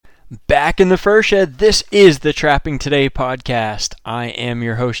Back in the fur shed, this is the Trapping Today podcast. I am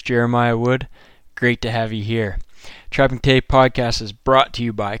your host, Jeremiah Wood. Great to have you here. Trapping Today podcast is brought to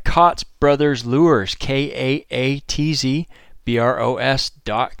you by Kaatz Brothers Lures,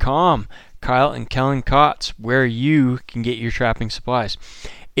 KAATZBROS.com. Kyle and Kellen Kaatz, where you can get your trapping supplies.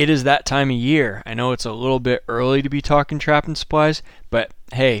 It is that time of year. I know it's a little bit early to be talking trapping supplies, but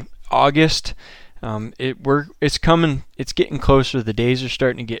hey, August... It's coming. It's getting closer. The days are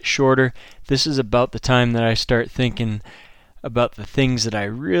starting to get shorter. This is about the time that I start thinking about the things that I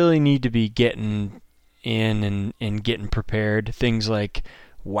really need to be getting in and getting prepared. Things like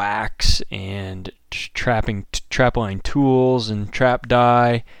wax and trap line tools and trap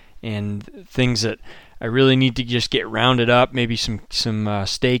dye and things that I really need to just get rounded up. Maybe some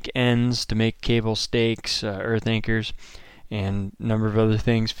stake ends to make cable stakes, earth anchors, and a number of other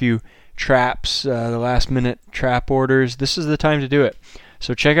things. Few traps, the last minute trap orders. This is the time to do it.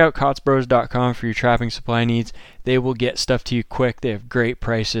 So check out KaatzBros.com for your trapping supply needs. They will get stuff to you quick. They have great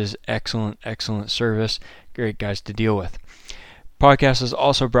prices, excellent service, great guys to deal with. Podcast is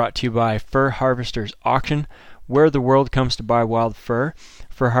also brought to you by Fur Harvesters Auction, where the world comes to buy wild fur.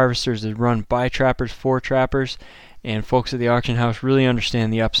 Fur Harvesters is run by trappers for trappers, and folks at the auction house really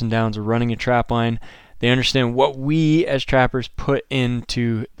understand the ups and downs of running a trap line. They understand what we as trappers put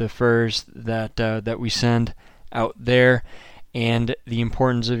into the furs that we send out there and the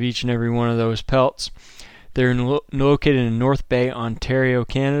importance of each and every one of those pelts. They're located in North Bay, Ontario,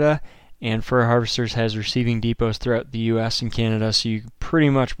 Canada, and Fur Harvesters has receiving depots throughout the U.S. and Canada, so you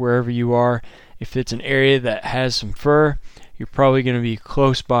pretty much wherever you are, if it's an area that has some fur, you're probably going to be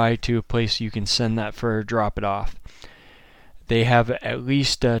close by to a place you can send that fur, drop it off. They have at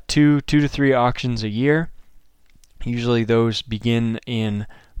least two to three auctions a year. Usually those begin in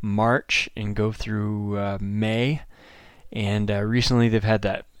March and go through May. And recently they've had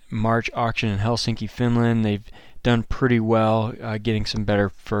that March auction in Helsinki, Finland. They've done pretty well getting some better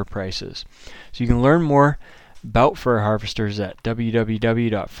fur prices. So you can learn more about Fur Harvesters at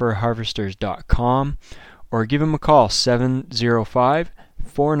www.furharvesters.com or give them a call,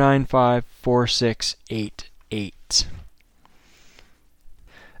 705-495-4688.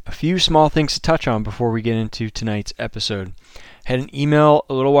 A few small things to touch on before we get into tonight's episode. Had an email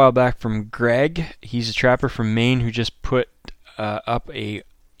a little while back from Greg. He's a trapper from Maine who just put up a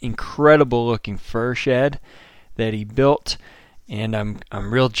incredible looking fur shed that he built, and I'm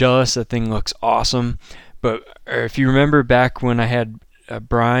real jealous. That thing looks awesome. But if you remember back when I had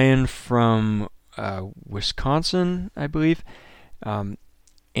Brian from Wisconsin, I believe,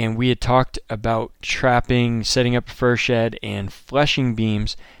 and we had talked about trapping, setting up a fur shed, and fleshing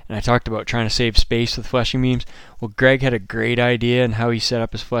beams. And I talked about trying to save space with fleshing beams. Well, Greg had a great idea on how he set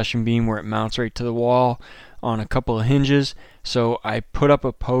up his fleshing beam where it mounts right to the wall on a couple of hinges. So I put up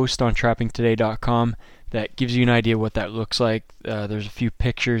a post on trappingtoday.com that gives you an idea what that looks like. There's a few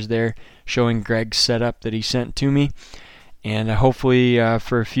pictures there showing Greg's setup that he sent to me. And hopefully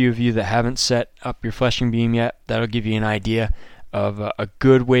for a few of you that haven't set up your fleshing beam yet, that'll give you an idea of a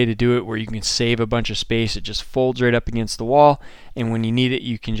good way to do it where you can save a bunch of space. It just folds right up against the wall, and when you need it,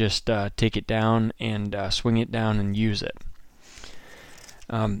 you can just take it down and swing it down and use it.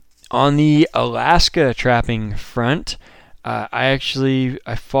 On the Alaska trapping front, I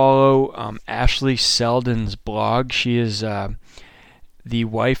follow Ashley Selden's blog. She is the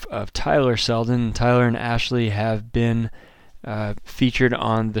wife of Tyler Selden. Tyler and Ashley have been featured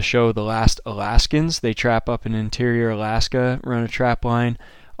on the show The Last Alaskans. They trap up in interior Alaska, run a trap line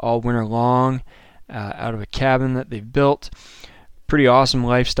all winter long out of a cabin that they've built. Pretty awesome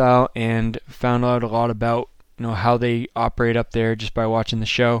lifestyle, and found out a lot about how they operate up there just by watching the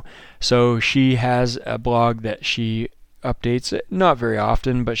show. So she has a blog that she updates, not very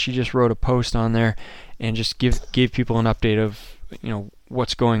often, but she just wrote a post on there and just gave people an update of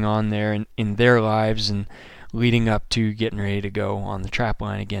what's going on there in their lives and leading up to getting ready to go on the trap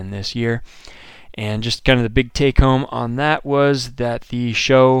line again this year. And just kind of the big take home on that was that the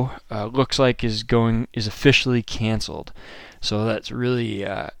show looks like is officially canceled. So that's really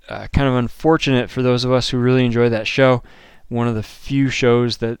kind of unfortunate for those of us who really enjoy that show. One of the few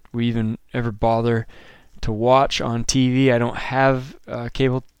shows that we even ever bother to watch on TV. I don't have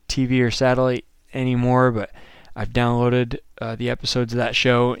cable TV or satellite anymore, but I've downloaded the episodes of that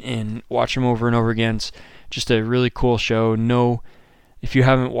show and watch them over and over again. It's just a really cool show. If you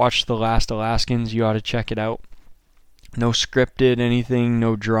haven't watched The Last Alaskans, you ought to check it out. No scripted anything,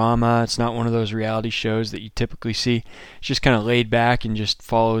 no drama. It's not one of those reality shows that you typically see. It's just kind of laid back and just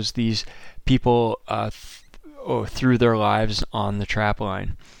follows these people through their lives on the trap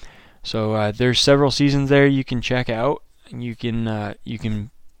line. So there's several seasons there you can check out. You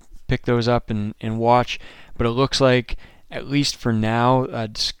can pick those up and watch. But it looks like, at least for now,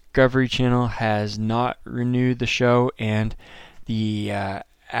 Discovery Channel has not renewed the show, and the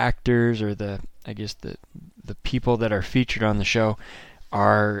actors, or the people that are featured on the show,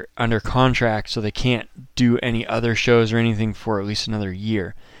 are under contract, so they can't do any other shows or anything for at least another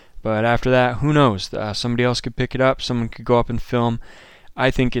year. But after that, who knows? Somebody else could pick it up. Someone could go up and film.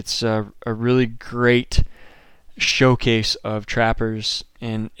 I think it's a really great showcase of trappers,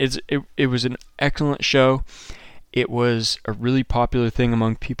 and it was an excellent show. It was a really popular thing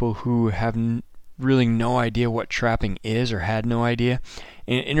among people who have really no idea what trapping is, or had no idea,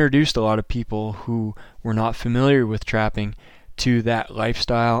 and it introduced a lot of people who were not familiar with trapping to that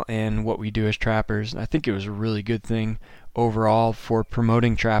lifestyle and what we do as trappers. And I think it was a really good thing overall for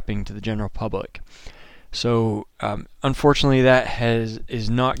promoting trapping to the general public. So unfortunately, that is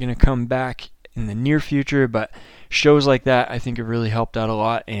not going to come back in the near future, but shows like that I think have really helped out a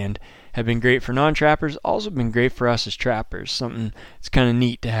lot and have been great for non-trappers, also been great for us as trappers. Something, it's kind of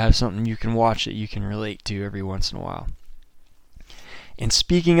neat to have something you can watch that you can relate to every once in a while. And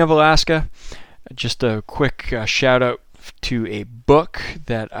speaking of Alaska, just a quick shout out to a book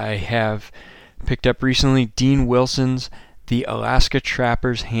that I have picked up recently, Dean Wilson's The Alaska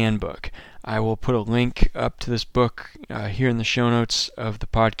Trapper's Handbook. I will put a link up to this book here in the show notes of the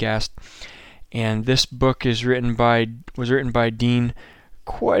podcast. And this book was written by Dean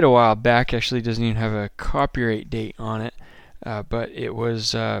quite a while back. Actually, doesn't even have a copyright date on it, but it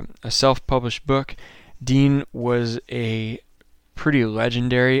was a self-published book. Dean was a pretty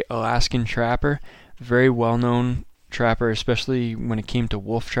legendary Alaskan trapper, very well-known trapper, especially when it came to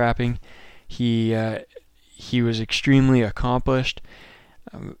wolf trapping. He was extremely accomplished,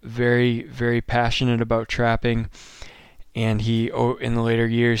 very, very passionate about trapping, and in the later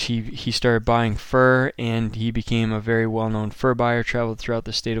years he started buying fur, and he became a very well-known fur buyer, traveled throughout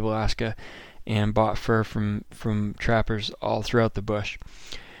the state of Alaska and bought fur from trappers all throughout the bush.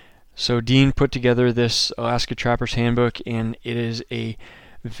 So Dean put together this Alaska Trapper's Handbook, and it is a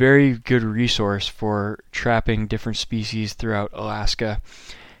very good resource for trapping different species throughout Alaska.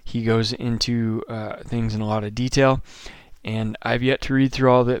 He goes into things in a lot of detail, and I've yet to read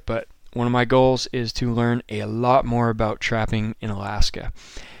through all of it, but one of my goals is to learn a lot more about trapping in Alaska.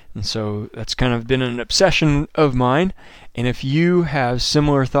 And so that's kind of been an obsession of mine, and if you have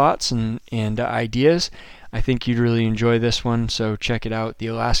similar thoughts and ideas, I think you'd really enjoy this one, so check it out, The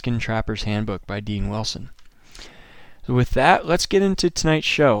Alaskan Trapper's Handbook by Dean Wilson. So with that, let's get into tonight's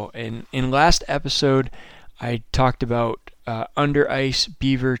show. In last episode, I talked about under ice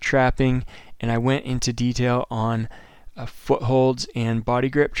beaver trapping, and I went into detail on footholds and body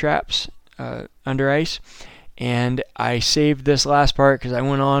grip traps under ice. And I saved this last part because I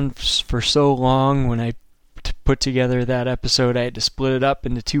went on for so long. When I put together that episode, I had to split it up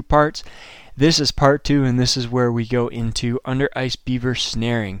into two parts. This is part 2, and this is where we go into under ice beaver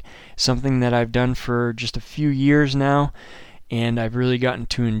snaring, something that I've done for just a few years now, and I've really gotten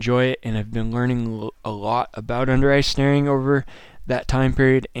to enjoy it, and I've been learning a lot about under ice snaring over that time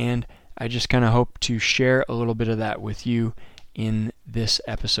period, and I just kind of hope to share a little bit of that with you in this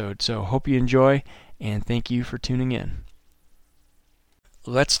episode. So hope you enjoy, and thank you for tuning in.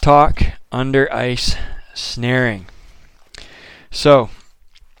 Let's talk under ice snaring. So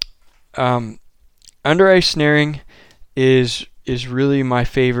under ice snaring is really my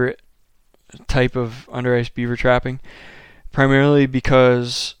favorite type of under ice beaver trapping, primarily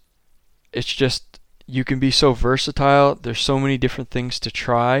because it's just, you can be so versatile. There's so many different things to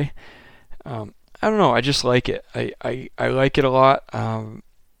try. I don't know, I just like it. I like it a lot.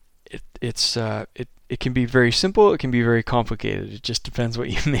 It can be very simple, it can be very complicated. It just depends what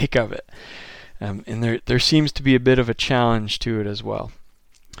you make of it. And there seems to be a bit of a challenge to it as well.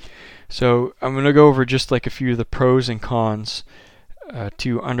 So I'm going to go over just like a few of the pros and cons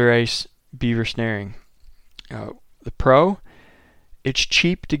to under ice beaver snaring. The pro, it's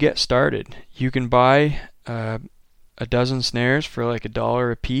cheap to get started. You can buy a dozen snares for like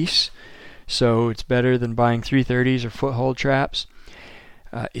 $1 a piece, so it's better than buying 330s or foothold traps.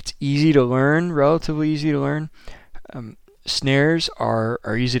 It's easy to learn, relatively easy to learn. Snares are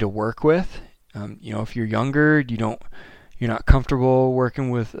easy to work with. If you're younger, you're not comfortable working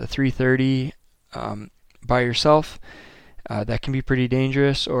with a 330 by yourself, that can be pretty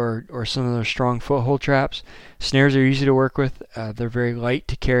dangerous, or some of those strong foothold traps. Snares are easy to work with. They're very light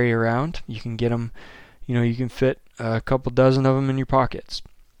to carry around. You can get them, you can fit a couple dozen of them in your pockets.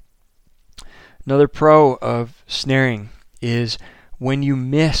 Another pro of snaring is when you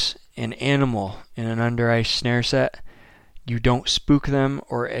miss an animal in an under ice snare set, you don't spook them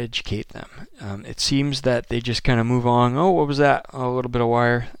or educate them. It seems that they just kind of move along. Oh, what was that? Oh, a little bit of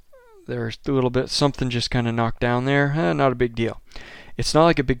wire. there's a little bit, something just kind of knocked down there, not a big deal. It's not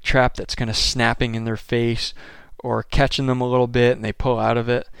like a big trap that's kind of snapping in their face or catching them a little bit and they pull out of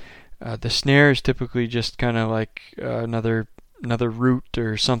it. The snare is typically just kind of like another root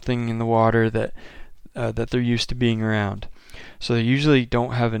or something in the water that they're used to being around. So they usually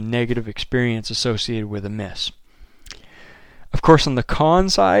don't have a negative experience associated with a miss. Of course, on the con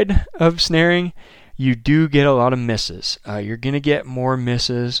side of snaring, you do get a lot of misses. You're going to get more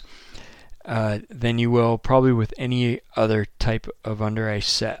misses than you will probably with any other type of under ice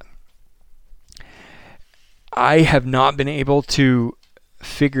set. I have not been able to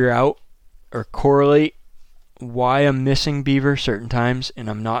figure out or correlate why I'm missing beaver certain times and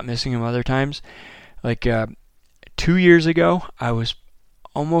I'm not missing them other times. Like 2 years ago, I was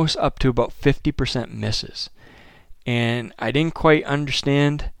almost up to about 50% misses. And I didn't quite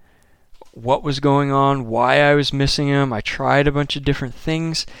understand what was going on, why I was missing them. I tried a bunch of different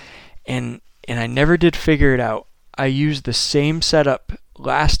things, and I never did figure it out. I used the same setup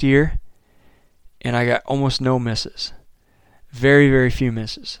last year, and I got almost no misses. Very, very few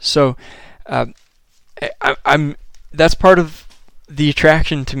misses. So that's part of the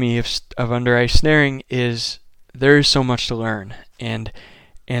attraction to me of under ice snaring is there is so much to learn, and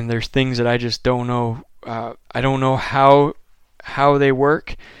there's things that I just don't know. I don't know how they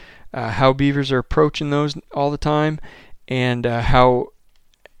work, how beavers are approaching those all the time, and what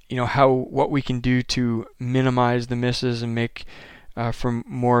we can do to minimize the misses and make for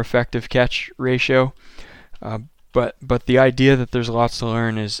more effective catch ratio. But the idea that there's lots to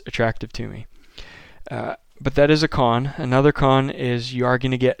learn is attractive to me. But that is a con. Another con is you are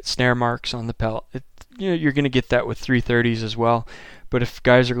going to get snare marks on the pelt. You're going to get that with 330s as well. But if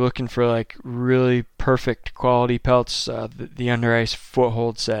guys are looking for like really perfect quality pelts, the under ice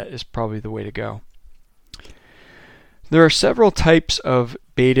foothold set is probably the way to go. There are several types of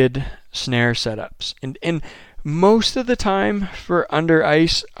baited snare setups, and most of the time for under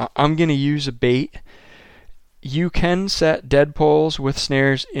ice, I'm going to use a bait. You can set dead poles with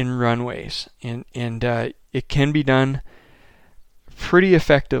snares in runways, and it can be done pretty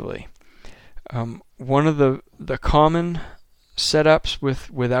effectively. One of the common setups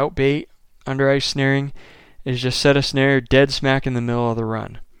without bait under ice snaring is just set a snare dead smack in the middle of the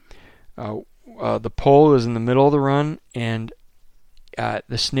run. The pole is in the middle of the run, and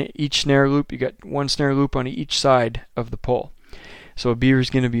each snare loop, you got one snare loop on each side of the pole. So a beaver is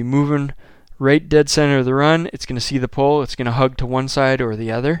going to be moving right dead center of the run. It's going to see the pole, it's going to hug to one side or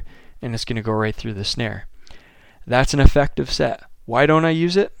the other, and it's going to go right through the snare. That's an effective set. Why don't I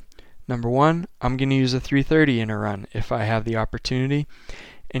use it? Number one, I'm going to use a 330 in a run if I have the opportunity.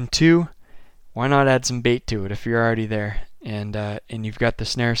 And two, why not add some bait to it if you're already there and you've got the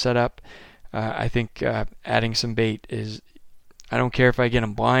snare set up? I think adding some bait is, I don't care if I get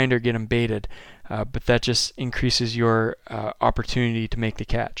them blind or get them baited, but that just increases your opportunity to make the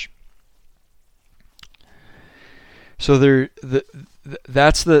catch. So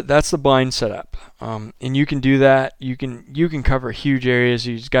that's the blind setup, and you can do that. You can cover huge areas.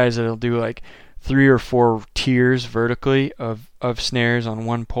 These guys that'll do like 3 or 4 tiers vertically of snares on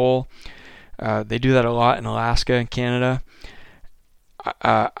one pole. They do that a lot in Alaska and Canada.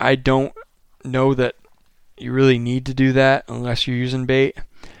 I don't know that you really need to do that unless you're using bait.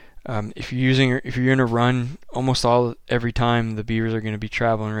 If you're in a run, almost every time the beavers are going to be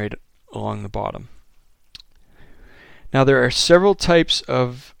traveling right along the bottom. Now there are several types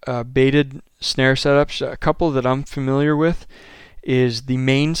of baited snare setups. A couple that I'm familiar with is the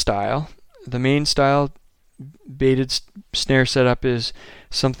Maine style. The Maine style baited snare setup is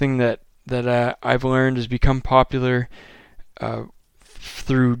something that I've learned has become popular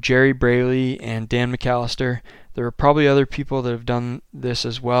through Jerry Braley and Dan McAllister. There are probably other people that have done this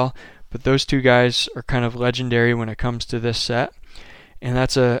as well, but those two guys are kind of legendary when it comes to this set. And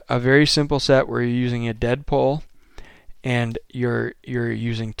that's a very simple set where you're using a dead pole and you're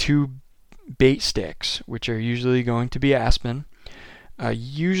using 2 bait sticks, which are usually going to be aspen.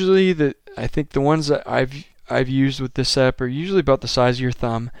 Usually I think the ones that I've used with this setup are usually about the size of your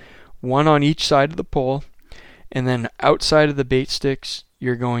thumb, one on each side of the pole, and then outside of the bait sticks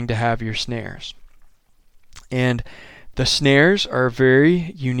you're going to have your snares. And the snares are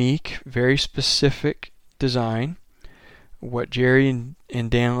very unique, very specific design. What Jerry and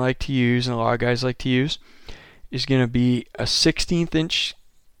Dan like to use, and a lot of guys like to use, is going to be a 16th inch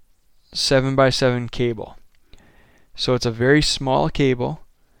 7x7 cable. So it's a very small cable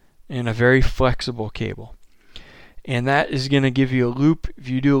and a very flexible cable. And that is going to give you a loop. If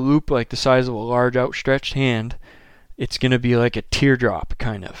you do a loop like the size of a large outstretched hand, it's going to be like a teardrop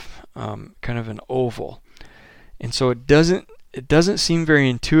kind of an oval. And so it doesn't it doesn't seem very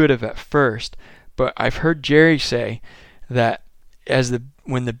intuitive at first, but I've heard Jerry say that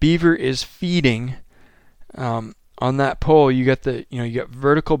when the beaver is feeding on that pole, you got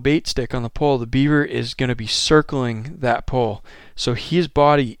vertical bait stick on the pole. The beaver is going to be circling that pole, so his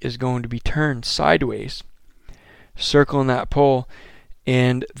body is going to be turned sideways, circling that pole,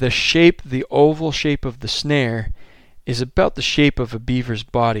 and the oval shape of the snare is about the shape of a beaver's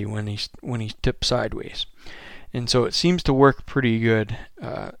body when he's tipped sideways, and so it seems to work pretty good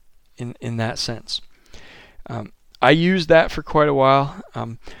in that sense. I used that for quite a while.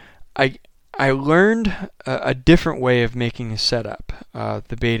 I learned a different way of making a setup,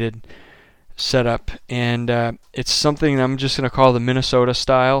 the baited setup, and it's something I'm just going to call the Minnesota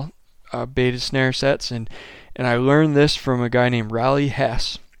style baited snare sets, and I learned this from a guy named Raleigh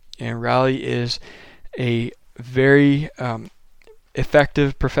Hess, and Raleigh is a very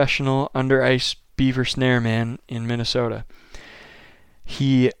effective professional under ice beaver snare man in Minnesota.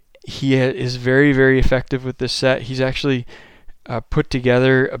 He is very, very effective with this set. He's actually put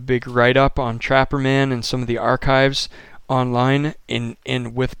together a big write-up on Trapperman and some of the archives online,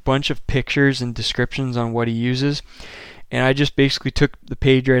 and with a bunch of pictures and descriptions on what he uses. And I just basically took the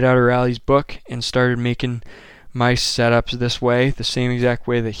page right out of Raleigh's book and started making my setups this way, the same exact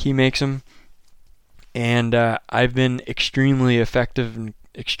way that he makes them. And I've been extremely effective and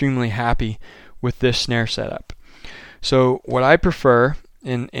extremely happy with this snare setup. So what I prefer,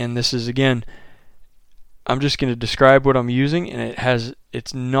 and this is, again, I'm just going to describe what I'm using, and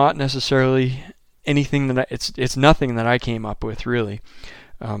it's not necessarily anything it's nothing that I came up with, really.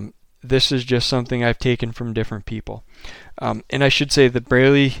 This is just something I've taken from different people. And I should say the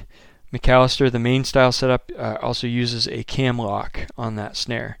Braley McAllister, the main style setup, also uses a cam lock on that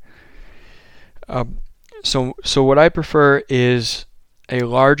snare. So what I prefer is a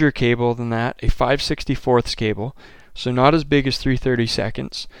larger cable than that, a 5/64 cable, so not as big as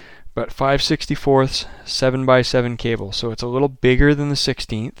 3/32, but 5/64 7x7 cable, so it's a little bigger than the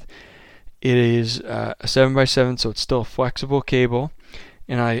 16th. It is a 7x7, so it's still a flexible cable,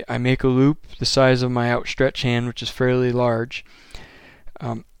 and I make a loop the size of my outstretched hand, which is fairly large.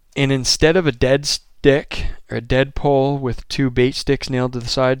 And instead of a dead stick or a dead pole with two bait sticks nailed to the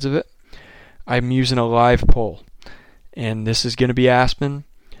sides of it, I'm using a live pole. And this is going to be aspen,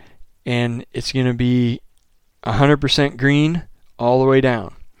 and it's going to be 100% green all the way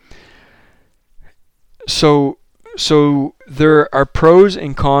down. So there are pros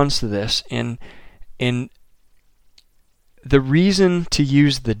and cons to this, and the reason to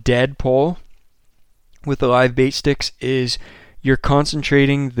use the dead pole with the live bait sticks is you're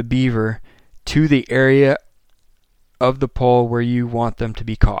concentrating the beaver to the area of the pole where you want them to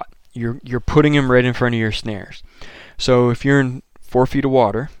be caught. You're putting them right in front of your snares. So if you're in 4 feet of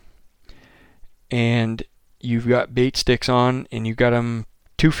water and you've got bait sticks on and you've got them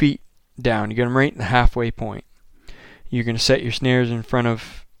 2 feet down, you got them right in the halfway point, you're going to set your snares in front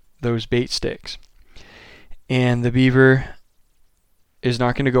of those bait sticks, and the beaver is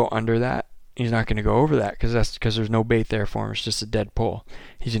not going to go under that. He's not going to go over that because there's no bait there for him. It's just a dead pole.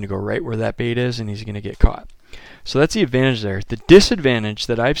 He's going to go right where that bait is, and he's going to get caught. So that's the advantage there. The disadvantage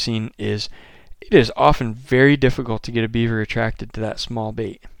that I've seen is it is often very difficult to get a beaver attracted to that small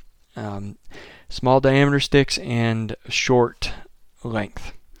bait. Small diameter sticks and short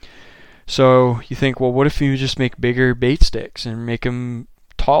length. So you think, well, what if you just make bigger bait sticks and make them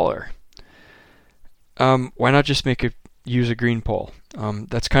taller? Why not just use a green pole?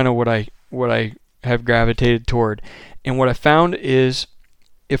 That's kind of what I have gravitated toward. And what I found is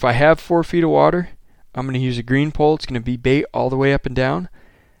if I have 4 feet of water, I'm going to use a green pole. It's going to be bait all the way up and down,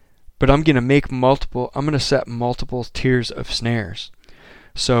 but I'm going to set multiple tiers of snares.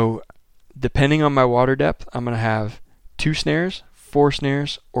 So depending on my water depth, I'm going to have 2 snares, 4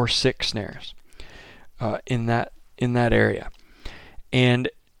 snares, or 6 snares in that area. And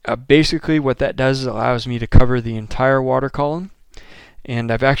basically what that does is allows me to cover the entire water column. And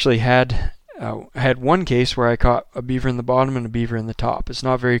I've actually had one case where I caught a beaver in the bottom and a beaver in the top. It's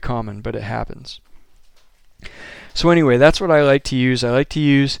not very common, but it happens. So anyway, that's what I like to use. I like to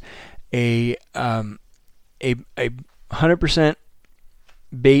use a 100%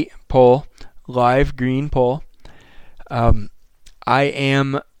 bait pole, live green pole. I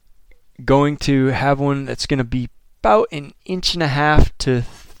am going to have one that's going to be about 1.5 inches to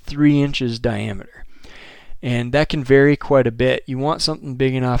 3 inches diameter. And that can vary quite a bit. You want something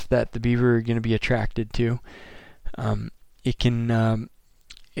big enough that the beaver are going to be attracted to. It can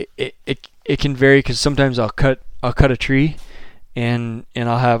vary because sometimes I'll cut a tree and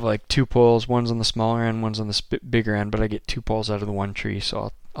I'll have like 2 poles. One's on the smaller end, one's on the bigger end, but I get 2 poles out of the one tree,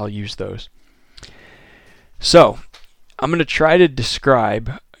 so I'll use those. So I'm going to try to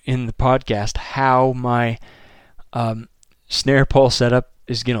describe in the podcast how my snare pole setup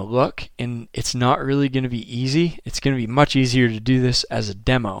is going to look, and it's not really going to be easy. It's going to be much easier to do this as a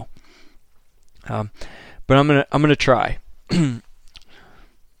demo, but I'm gonna try. So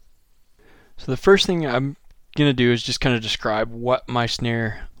the first thing I'm going to do is just kind of describe what my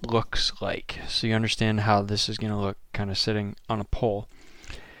snare looks like, so you understand how this is going to look kind of sitting on a pole.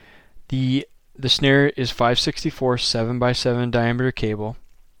 The snare is 5/64 7x7 diameter cable.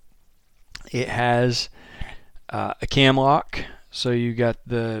 It has a cam lock, so you got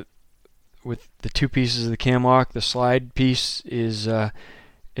with the two pieces of the cam lock. The slide piece is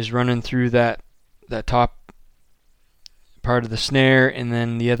running through that top part of the snare, and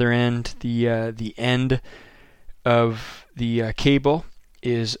then the other end, the end of the cable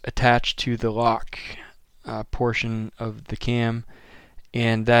is attached to the lock portion of the cam,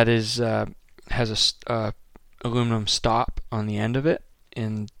 and that is has a aluminum stop on the end of it,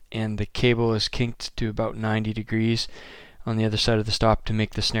 and the cable is kinked to about 90 degrees on the other side of the stop to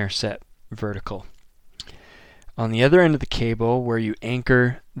make the snare set vertical. On the other end of the cable, where you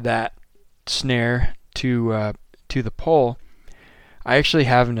anchor that snare to the pole, I actually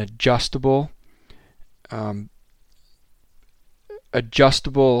have an adjustable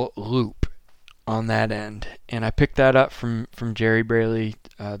loop on that end, and I picked that up from Jerry Braley,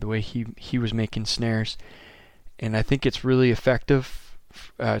 the way he was making snares, and I think it's really effective.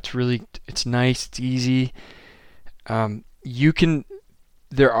 It's nice, it's easy. There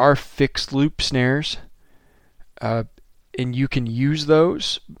are fixed loop snares, and you can use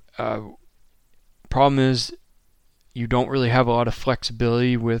those. Problem is, you don't really have a lot of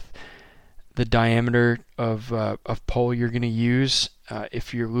flexibility with the diameter of pole you're going to use.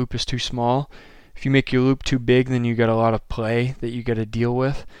 If your loop is too small, if you make your loop too big, then you got a lot of play that you got to deal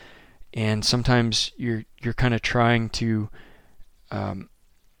with, and sometimes you're kind of trying to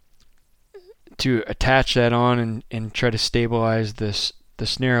attach that on and try to stabilize the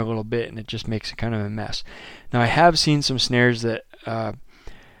snare a little bit, and it just makes it kind of a mess. Now, I have seen some snares that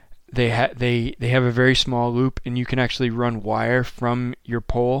they have a very small loop, and you can actually run wire from your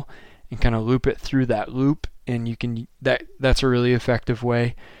pole and kind of loop it through that loop, and that's a really effective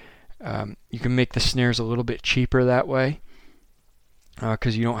way. You can make the snares a little bit cheaper that way,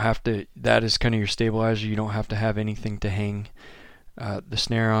 because you don't have to. That is kind of your stabilizer. You don't have to have anything to hang the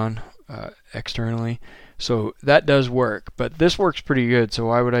snare on externally, so that does work. But this works pretty good. So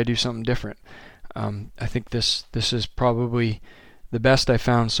why would I do something different? I think this is probably the best I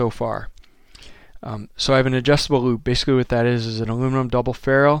found so far. So I have an adjustable loop. Basically, what that is an aluminum double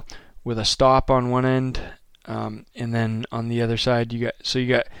ferrule with a stop on one end, and then on the other side you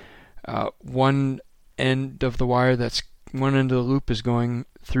got one end of the wire that's one end of the loop is going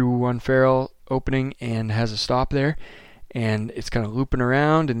through one ferrule opening and has a stop there, and it's kind of looping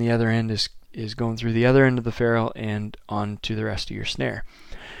around, and the other end is going through the other end of the ferrule and on to the rest of your snare.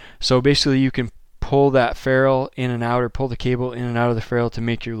 So basically, you can pull that ferrule in and out, or pull the cable in and out of the ferrule to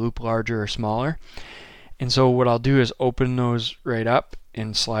make your loop larger or smaller. And so what I'll do is open those right up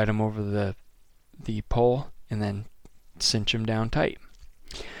and slide them over the pole, and then cinch them down tight.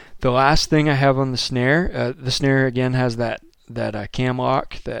 The last thing I have on the snare again has that cam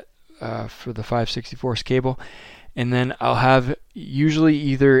lock that for the 5/64 cable, and then I'll have usually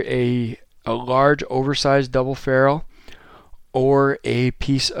either a large oversized double ferrule or a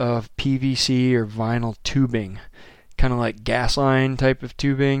piece of PVC or vinyl tubing, kind of like gas line type of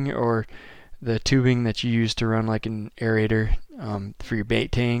tubing, or the tubing that you use to run like an aerator for your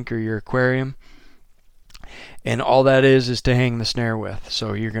bait tank or your aquarium. And all that is to hang the snare with.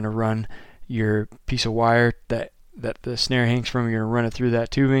 So you're going to run your piece of wire that the snare hangs from, you're going to run it through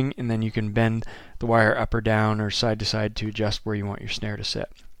that tubing, and then you can bend the wire up or down or side to side to adjust where you want your snare to sit.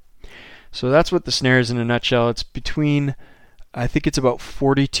 So that's what the snare is in a nutshell. It's I think it's about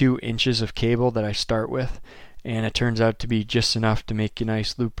 42 inches of cable that I start with, and it turns out to be just enough to make a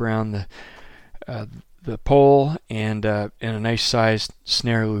nice loop around the pole and a nice sized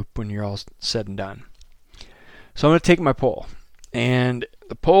snare loop when you're all said and done. So I'm going to take my pole, and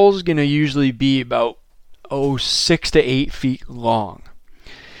the pole is going to usually be about 6 to 8 feet long.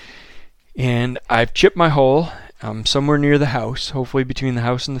 And I've chipped my hole somewhere near the house, hopefully between the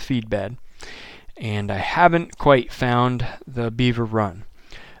house and the feed bed, and I haven't quite found the beaver run.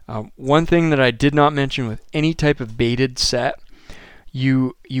 One thing that I did not mention with any type of baited set,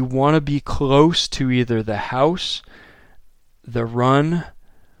 you want to be close to either the house, the run,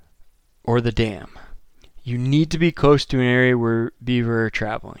 or the dam. You need to be close to an area where beaver are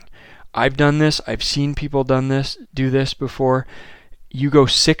traveling. I've done this. I've seen people do this before. You go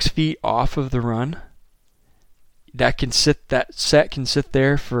 6 feet off of the run, that set can sit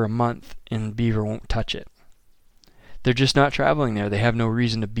there for a month and beaver won't touch it. They're just not traveling there. They have no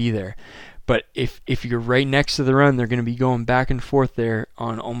reason to be there. But if you're right next to the run, they're going to be going back and forth there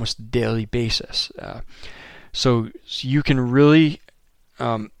on almost a daily basis. So you can really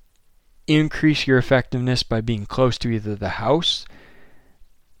increase your effectiveness by being close to either the house,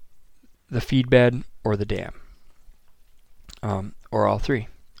 the feed bed, or the dam, or all three,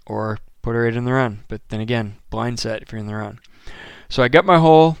 or put it right in the run. But then again, blind set if you're in the run. So I got my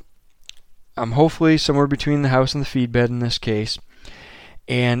hole. I'm hopefully somewhere between the house and the feed bed in this case,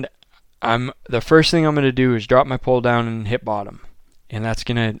 and the first thing I'm going to do is drop my pole down and hit bottom, and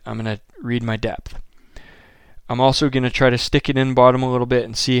I'm going to read my depth. I'm also going to try to stick it in bottom a little bit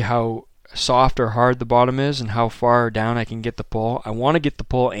and see how soft or hard the bottom is and how far down I can get the pole. I want to get the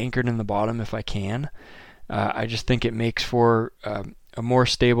pole anchored in the bottom if I can. I just think it makes for a more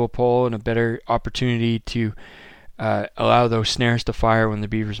stable pole and a better opportunity to allow those snares to fire when the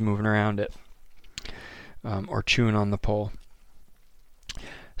beaver's moving around it or chewing on the pole.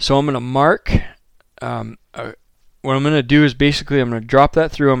 So I'm going to mark. What I'm going to do is basically I'm going to drop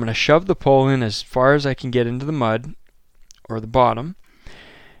that through. I'm going to shove the pole in as far as I can get into the mud or the bottom.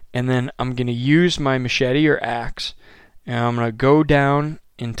 And then I'm going to use my machete or axe, and I'm going to go down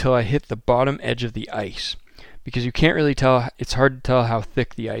until I hit the bottom edge of the ice, because you can't really tell. It's hard to tell how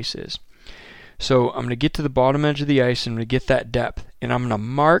thick the ice is. So I'm going to get to the bottom edge of the ice and I'm going to get that depth, and I'm going to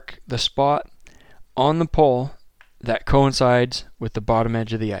mark the spot on the pole that coincides with the bottom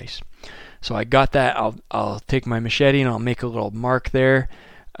edge of the ice. So I got that. I'll take my machete and I'll make a little mark there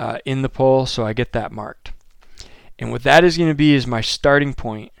in the pole, so I get that marked. And what that is going to be is my starting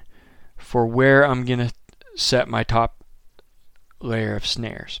point for where I'm going to set my top layer of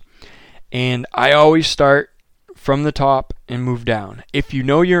snares. And I always start from the top and move down. If you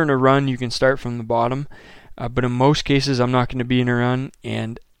know you're in a run, you can start from the bottom, but in most cases I'm not going to be in a run,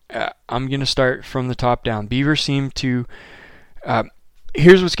 and I'm going to start from the top down. Beavers seem to...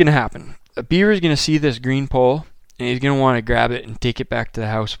 here's what's going to happen. A beaver is going to see this green pole, and he's going to want to grab it and take it back to the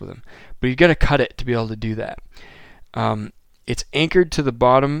house with him. But you've got to cut it to be able to do that. It's anchored to the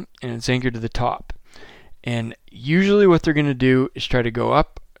bottom and it's anchored to the top. And usually what they're going to do is try to go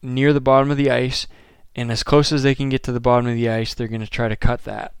up near the bottom of the ice, and as close as they can get to the bottom of the ice, they're going to try to cut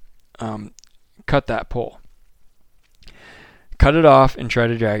that pole. Cut it off and try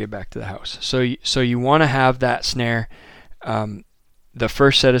to drag it back to the house. So you want to have that snare, the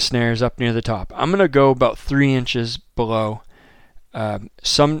first set of snares up near the top. I'm going to go about 3 inches below,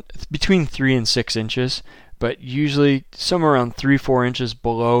 some between 3 and 6 inches, but usually somewhere around 3-4 inches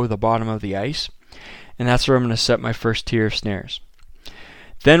below the bottom of the ice. And that's where I'm going to set my first tier of snares.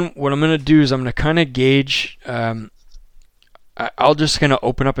 Then what I'm going to do is I'm going to kind of gauge, I'll just kind of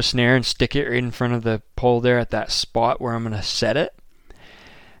open up a snare and stick it right in front of the pole there at that spot where I'm going to set it.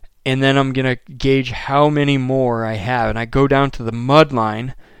 And then I'm going to gauge how many more I have. And I go down to the mud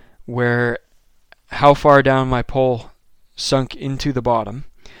line where how far down my pole sunk into the bottom.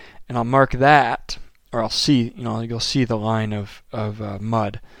 And I'll mark that, or I'll see, you'll see the line of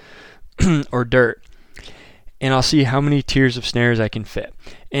mud or dirt. And I'll see how many tiers of snares I can fit.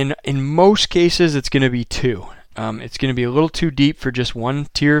 And in most cases, it's going to be 2. It's going to be a little too deep for just 1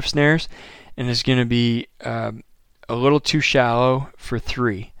 tier of snares, and it's going to be a little too shallow for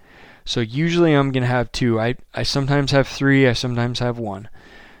 3. So usually I'm going to have 2. I sometimes have 3, I sometimes have 1.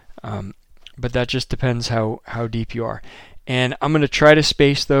 But that just depends how deep you are. And I'm going to try to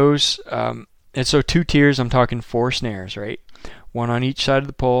space those. And so 2 tiers, I'm talking 4 snares, right? 1 on each side of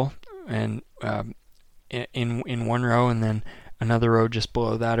the pole, and in one row, and then another row just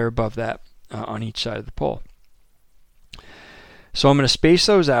below that or above that on each side of the pole. So I'm going to space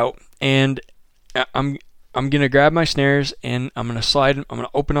those out, and I'm going to grab my snares and I'm going to slide. I'm going to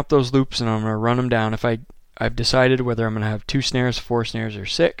open up those loops and I'm going to run them down. If I've decided whether I'm going to have 2 snares, 4 snares, or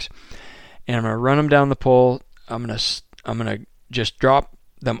 6, and I'm going to run them down the pole. I'm going to just drop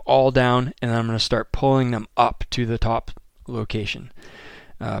them all down, and then I'm going to start pulling them up to the top location.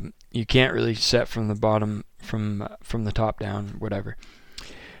 You can't really set from the bottom, from the top down, whatever.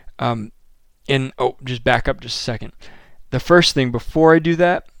 Just back up just a second. The first thing before I do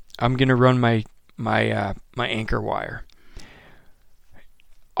that, I'm gonna run my anchor wire.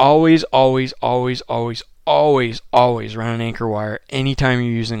 Always run an anchor wire anytime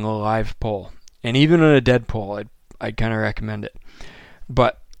you're using a live pole, and even on a dead pole, I'd kind of recommend it.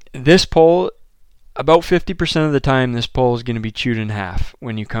 But this pole, about 50% of the time, this pole is going to be chewed in half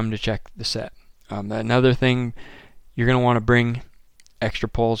when you come to check the set. Another thing, you're going to want to bring extra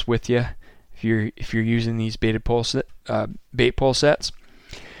poles with you if you're using these bait pole sets.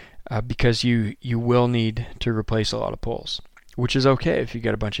 because you will need to replace a lot of poles, which is okay if you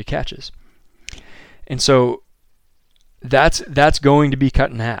got a bunch of catches. And so that's going to be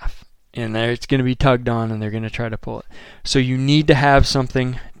cut in half, and it's going to be tugged on, and they're going to try to pull it. So you need to have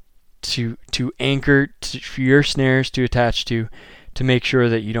something to anchor for your snares to attach to make sure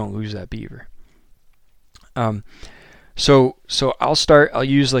that you don't lose that beaver. So I'll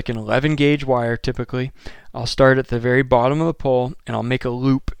use like an 11 gauge wire typically. I'll start at the very bottom of the pole, and I'll make a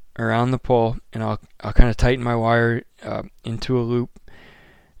loop around the pole, and I'll kind of tighten my wire into a loop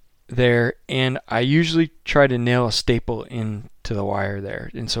there, and I usually try to nail a staple into the wire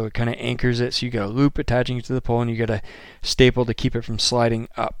there, and so it kind of anchors it. So you got a loop attaching it to the pole, and you got a staple to keep it from sliding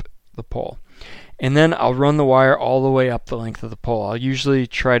up the pole. And then I'll run the wire all the way up the length of the pole. I'll usually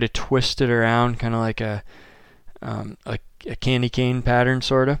try to twist it around, kind of like a candy cane pattern,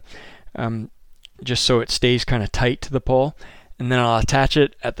 sort of, just so it stays kind of tight to the pole. And then I'll attach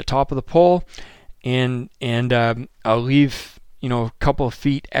it at the top of the pole, and I'll leave a couple of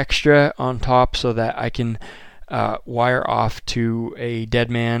feet extra on top so that I can wire off to a dead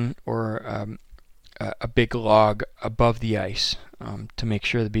man or a big log above the ice to make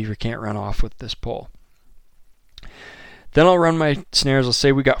sure the beaver can't run off with this pole. Then I'll run my snares. Let's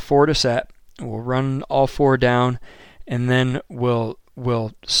say we got 4 to set. We'll run all 4 down, and then we'll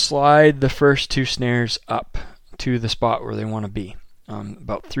slide the first 2 snares up to the spot where they want to be,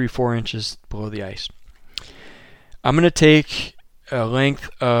 about 3-4 inches below the ice. I'm going to take a length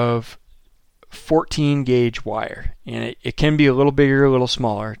of 14 gauge wire, and it can be a little bigger, a little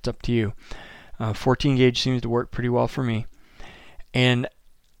smaller. It's up to you. 14 gauge seems to work pretty well for me. And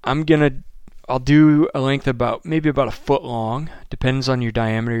I'll do a length maybe about a foot long, depends on your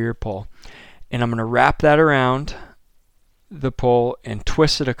diameter of your pole. And I'm going to wrap that around the pole and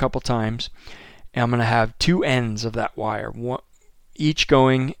twist it a couple times. And I'm going to have 2 ends of that wire, each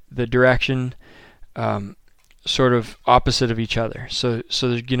going the direction sort of opposite of each other. So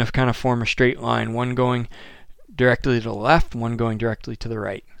they're going to kind of form a straight line, one going directly to the left, one going directly to the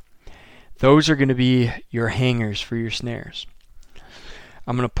right. Those are going to be your hangers for your snares.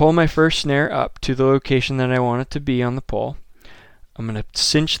 I'm going to pull my first snare up to the location that I want it to be on the pole. I'm going to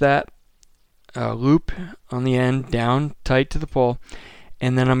cinch that loop on the end down tight to the pole,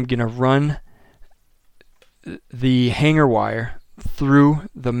 and then I'm going to run the hanger wire through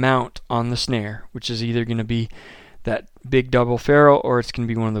the mount on the snare, which is either going to be that big double ferrule or it's going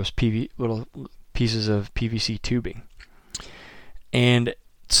to be one of those little pieces of PVC tubing. And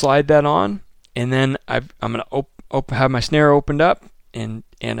slide that on, and then I'm going to have my snare opened up and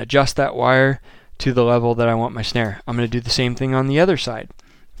adjust that wire to the level that I want my snare. I'm going to do the same thing on the other side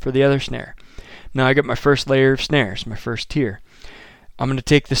for the other snare. Now I got my first layer of snares, my first tier. I'm going to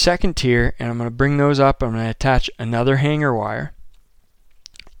take the second tier and I'm going to bring those up. I'm going to attach another hanger wire,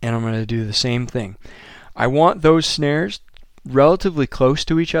 and I'm going to do the same thing. I want those snares relatively close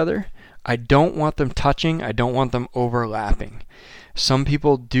to each other. I don't want them touching. I don't want them overlapping. Some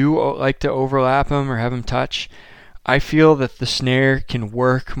people do like to overlap them or have them touch. I feel that the snare can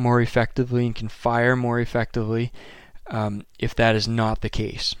work more effectively and can fire more effectively if that is not the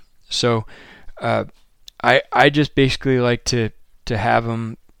case. So I just basically like to have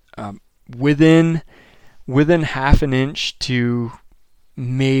them within half an inch to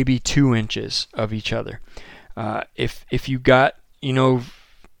maybe 2 inches of each other. If you got,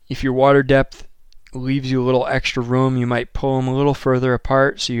 if your water depth leaves you a little extra room, you might pull them a little further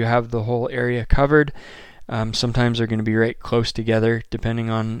apart so you have the whole area covered. Sometimes they're going to be right close together depending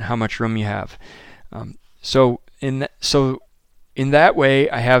on how much room you have. So in that way,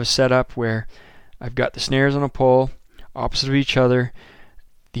 I have set up where I've got the snares on a pole opposite of each other.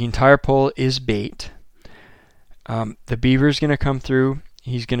 The entire pole is bait. The beaver's going to come through.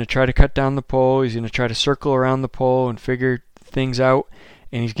 He's going to try to cut down the pole. He's going to try to circle around the pole and figure things out,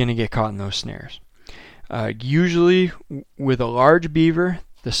 and he's going to get caught in those snares. Usually with a large beaver,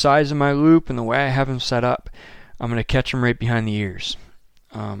 the size of my loop and the way I have him set up, I'm going to catch him right behind the ears.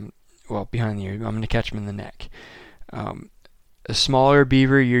 Behind the ears. I'm going to catch him in the neck. A smaller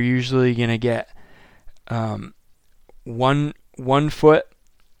beaver, you're usually going to get one foot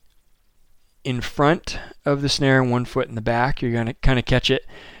in front of the snare and 1 foot in the back. You're going to kind of catch it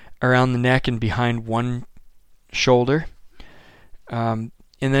around the neck and behind one shoulder. And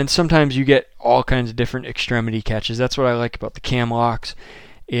then sometimes you get all kinds of different extremity catches. That's what I like about the cam locks,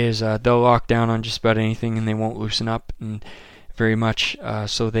 is they'll lock down on just about anything and they won't loosen up and very much.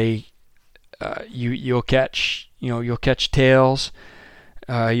 So they you'll catch tails,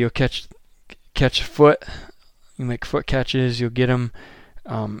 you'll catch foot. You make foot catches. You'll get them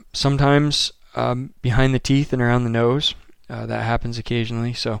sometimes behind the teeth and around the nose. That happens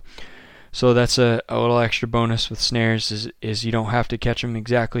occasionally. So that's a little extra bonus with snares is you don't have to catch them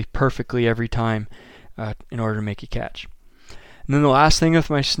exactly perfectly every time in order to make a catch. And then the last thing with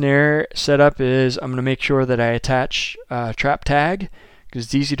my snare setup is I'm going to make sure that I attach a trap tag, because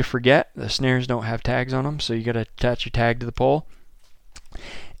it's easy to forget. The snares don't have tags on them, so you got to attach your tag to the pole.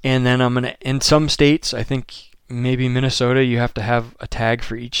 And then I'm going to, in some states, I think maybe Minnesota, you have to have a tag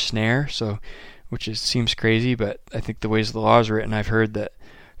for each snare, so seems crazy, but I think the ways the law is written, I've heard that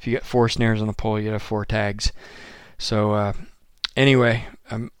if you get 4 snares on the pole, you got to have 4 tags. So anyway,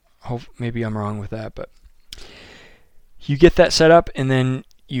 maybe I'm wrong with that, but you get that set up, and then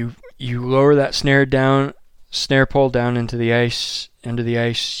you lower that snare pole down into the ice. Under the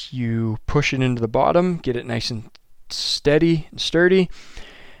ice, you push it into the bottom, get it nice and steady and sturdy.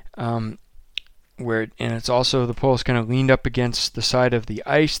 And it's also, the pole is kind of leaned up against the side of the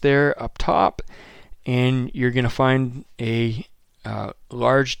ice there up top, and you're going to find a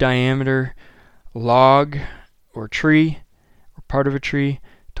large diameter log or tree or part of a tree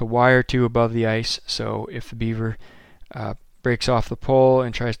to wire to above the ice. So if the beaver breaks off the pole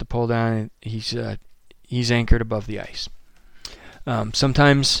and tries to pull down, he's anchored above the ice.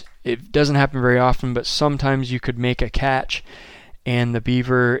 Sometimes it doesn't happen very often, but sometimes you could make a catch and the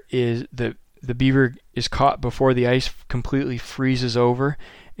beaver is caught before the ice completely freezes over,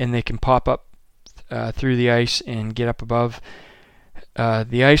 and they can pop up through the ice and get up above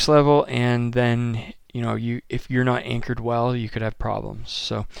the ice level, and then if you're not anchored well, you could have problems.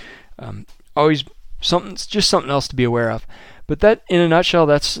 So always something else to be aware of. But that, in a nutshell,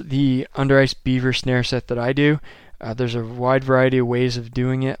 that's the under ice beaver snare set that I do. There's a wide variety of ways of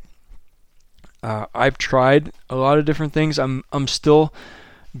doing it. I've tried a lot of different things. I'm still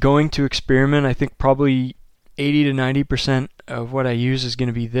going to experiment. I think probably 80 to 90% of what I use is going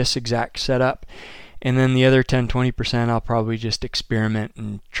to be this exact setup, and then the other 10-20% I'll probably just experiment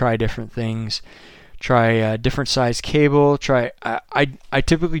and try different things. Try different size cable. I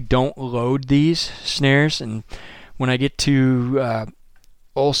typically don't load these snares, and when I get to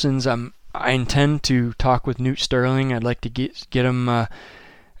Olson's, I intend to talk with Newt Sterling. I'd like to get him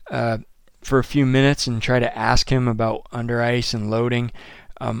for a few minutes and try to ask him about under ice and loading.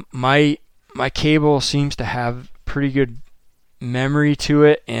 My cable seems to have pretty good memory to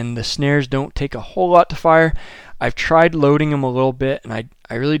it, and the snares don't take a whole lot to fire. I've tried loading them a little bit, and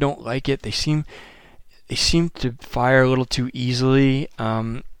I really don't like it. They seem to fire a little too easily.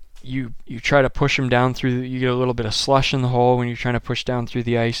 You try to push them down through, you get a little bit of slush in the hole when you're trying to push down through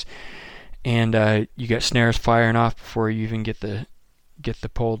the ice, and you get snares firing off before you even get the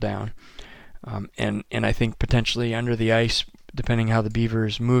pole down. And I think potentially under the ice, depending how the beaver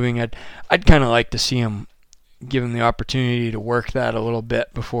is moving, I'd kind of like to see him, give him the opportunity to work that a little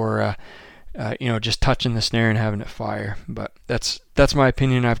bit before just touching the snare and having it fire. But that's my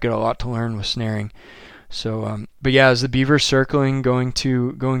opinion. I've got a lot to learn with snaring. So, but yeah, as the beaver's circling, going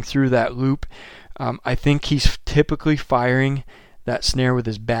through that loop, I think he's typically firing that snare with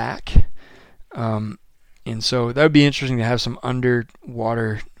his back. And so that would be interesting to have some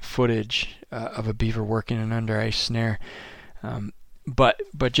underwater footage of a beaver working an under ice snare. But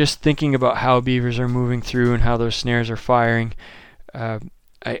just thinking about how beavers are moving through and how those snares are firing,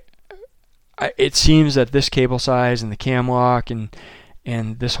 it seems that this cable size and the cam lock and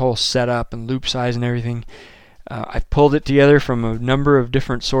this whole setup and loop size and everything, I've pulled it together from a number of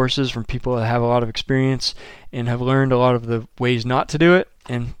different sources from people that have a lot of experience and have learned a lot of the ways not to do it,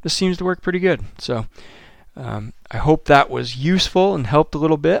 and this seems to work pretty good. So I hope that was useful and helped a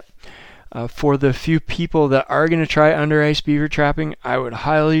little bit. For the few people that are going to try under ice beaver trapping, I would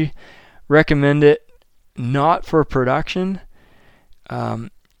highly recommend it, not for production,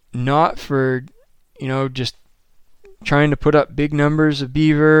 not for just trying to put up big numbers of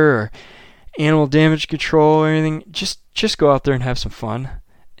beaver or animal damage control or anything. Just go out there and have some fun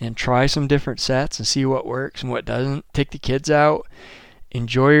and try some different sets and see what works and what doesn't. Take the kids out,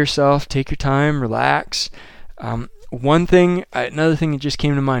 enjoy yourself, take your time, relax. Another thing that just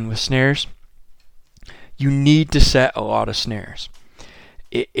came to mind with snares, you need to set a lot of snares.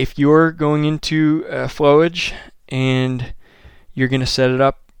 If you're going into flowage and you're going to set it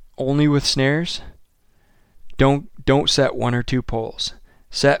up only with snares, don't set 1 or 2 poles.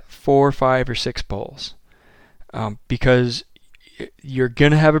 Set 4, 5, or 6 poles, because you're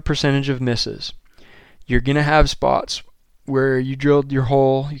going to have a percentage of misses. You're going to have spots where you drilled your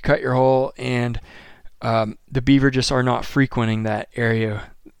hole, you cut your hole, and the beaver just are not frequenting that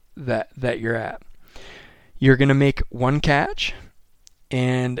area that you're at. You're going to make one catch,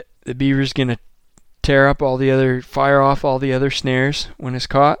 and the beaver's going to fire off all the other snares when it's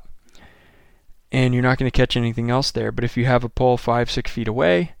caught, and you're not going to catch anything else there. But if you have a pole 5-6 feet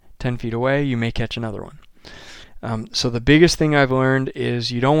away, 10 feet away, you may catch another one. So the biggest thing I've learned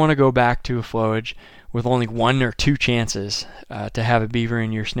is you don't want to go back to a flowage with only 1 or 2 chances to have a beaver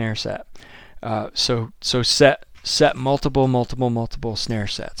in your snare set. So set multiple snare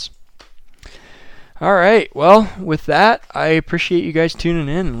sets. All right. Well, with that, I appreciate you guys tuning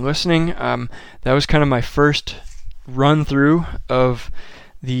in and listening. That was kind of my first run through of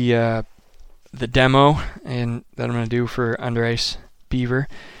the demo and that I'm going to do for under ice beaver.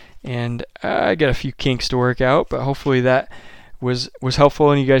 And I got a few kinks to work out, but hopefully that was helpful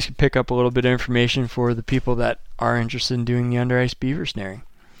and you guys could pick up a little bit of information for the people that are interested in doing the under ice beaver snaring.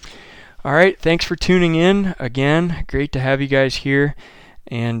 All right, thanks for tuning in. Again, great to have you guys here,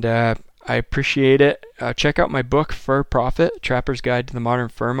 and I appreciate it. Check out my book, Fur Profit, Trapper's Guide to the Modern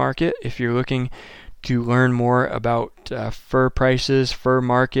Fur Market, if you're looking to learn more about fur prices, fur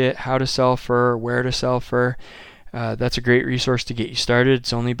market, how to sell fur, where to sell fur. That's a great resource to get you started.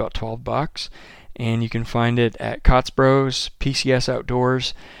 It's only about $12, and you can find it at Cotsbros, PCS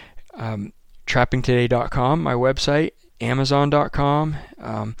Outdoors, trappingtoday.com, my website, amazon.com.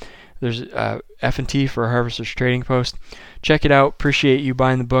 There's F&T for Harvester's Trading Post. Check it out. Appreciate you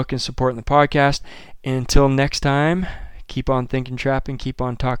buying the book and supporting the podcast. And until next time, keep on thinking trapping, keep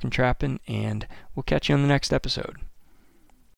on talking trapping, and we'll catch you on the next episode.